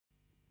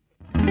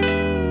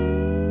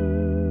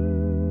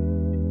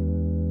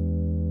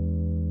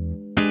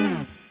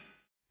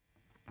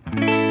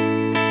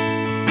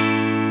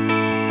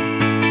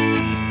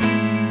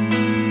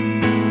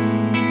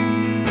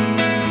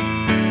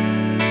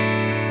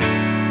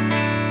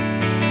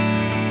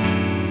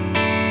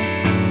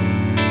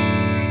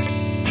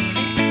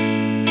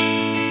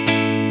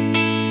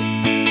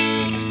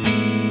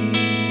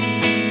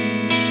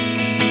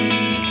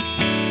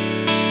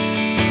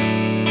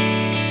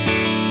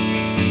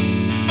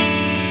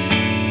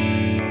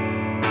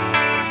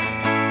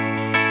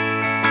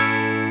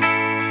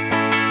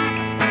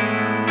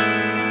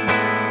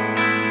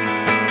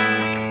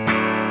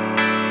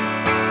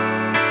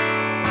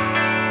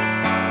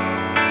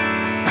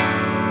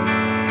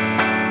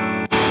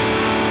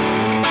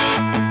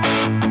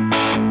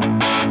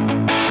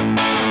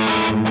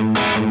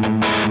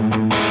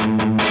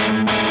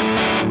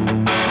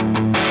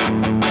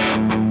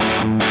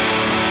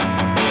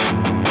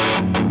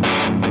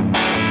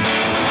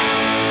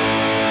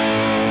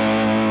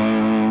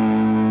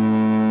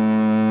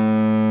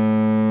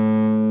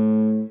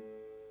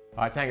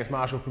Hi, it's Angus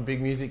Marshall from Big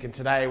Music, and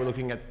today we're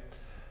looking at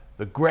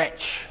the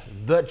Gretsch,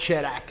 the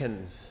Chet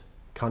Atkins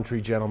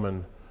Country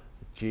Gentleman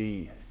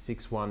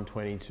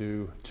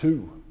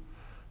G6122II.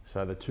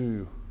 So the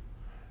 2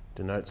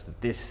 denotes that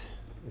this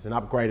is an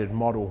upgraded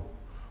model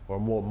or a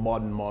more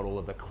modern model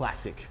of the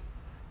classic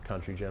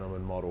Country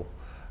Gentleman model.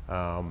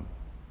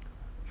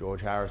 George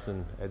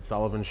Harrison, Ed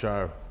Sullivan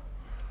show,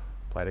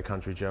 played a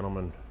Country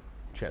Gentleman.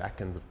 Chet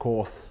Atkins, of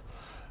course,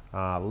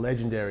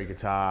 legendary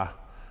guitar.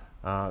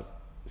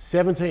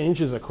 17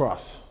 inches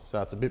across, so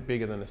it's a bit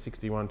bigger than a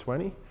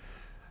 6120.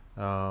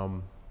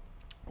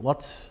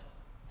 Lots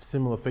of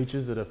similar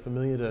features that are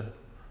familiar to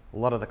a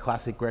lot of the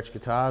classic Gretsch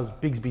guitars.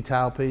 Bigsby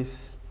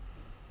tailpiece,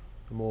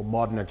 a more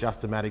modern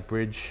adjustomatic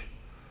bridge,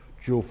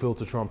 dual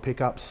Filtertron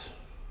pickups,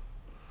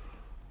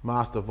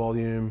 master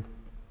volume,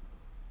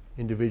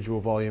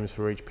 individual volumes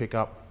for each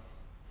pickup,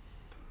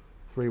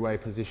 three-way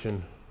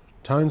position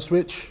tone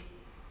switch,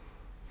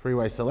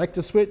 three-way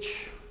selector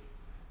switch,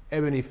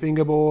 ebony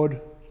fingerboard,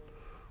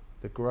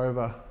 the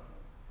Grover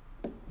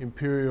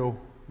Imperial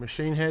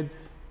machine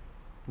heads,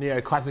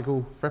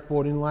 neoclassical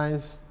fretboard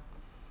inlays,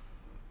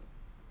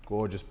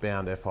 gorgeous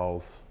bound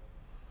F-holes,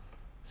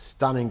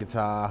 stunning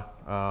guitar,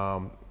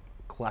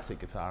 classic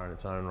guitar in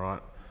its own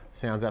right.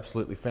 Sounds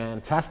absolutely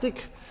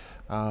fantastic.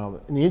 In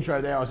the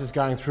intro there I was just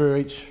going through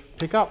each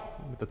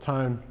pickup with the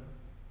tone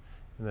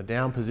in the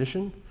down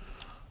position.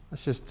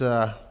 Let's just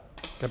go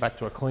back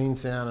to a clean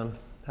sound and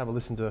have a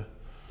listen to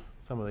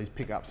some of these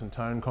pickups and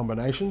tone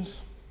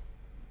combinations.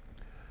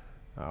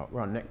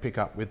 We're on neck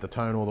pickup with the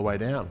tone all the way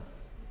down.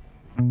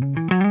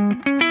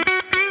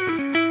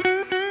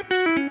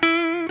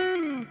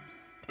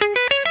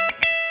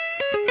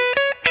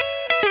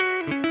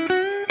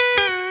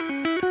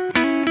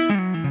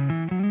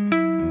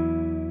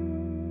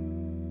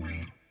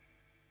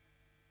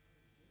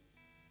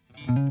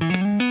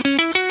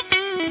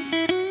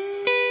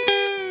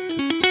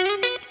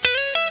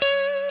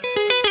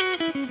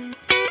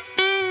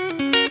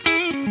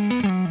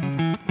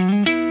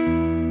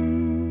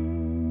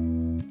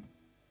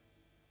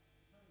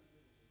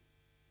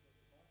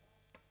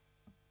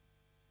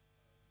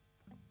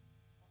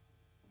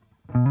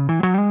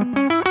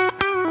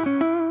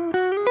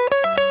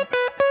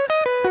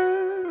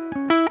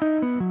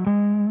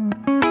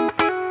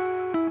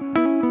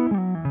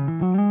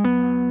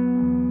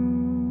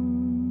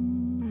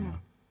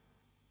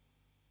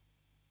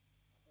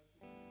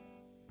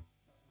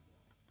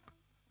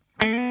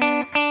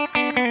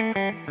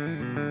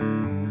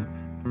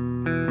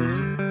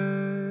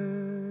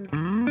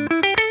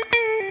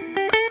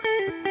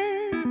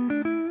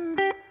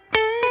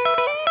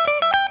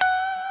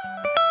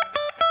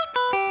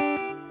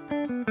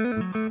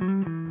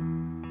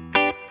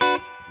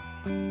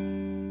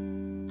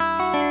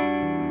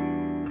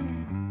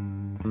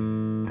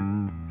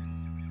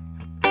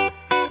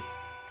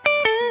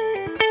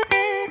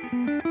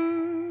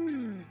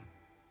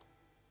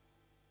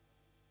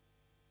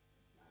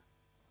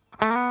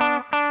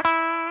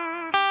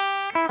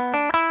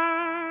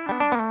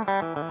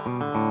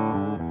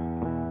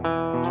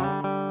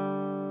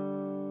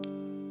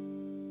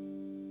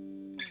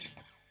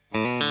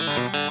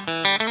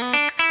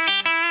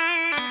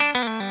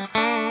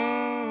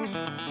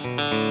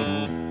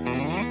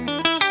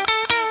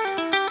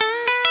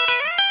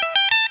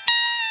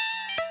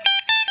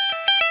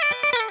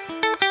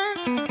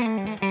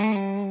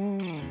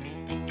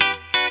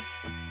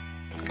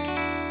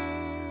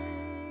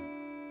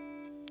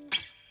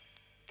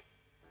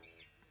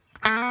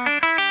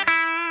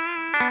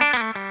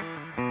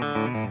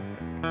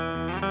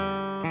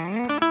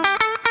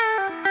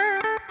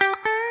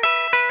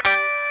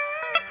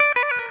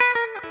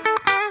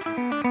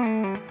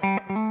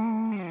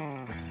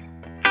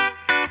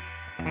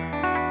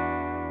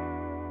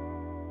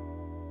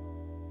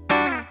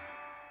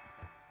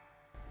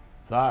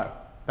 So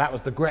that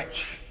was the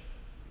Gretsch,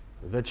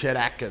 the Chet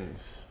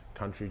Atkins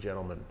Country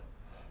Gentleman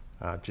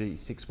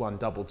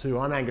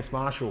G6122. I'm Angus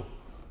Marshall.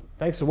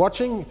 Thanks for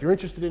watching. If you're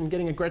interested in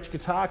getting a Gretsch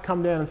guitar,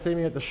 come down and see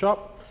me at the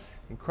shop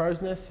in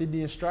Crow's Nest,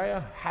 Sydney,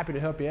 Australia. Happy to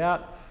help you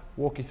out,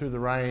 walk you through the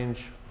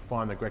range,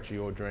 find the Gretsch of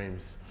your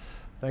dreams.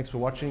 Thanks for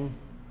watching.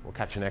 We'll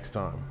catch you next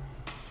time.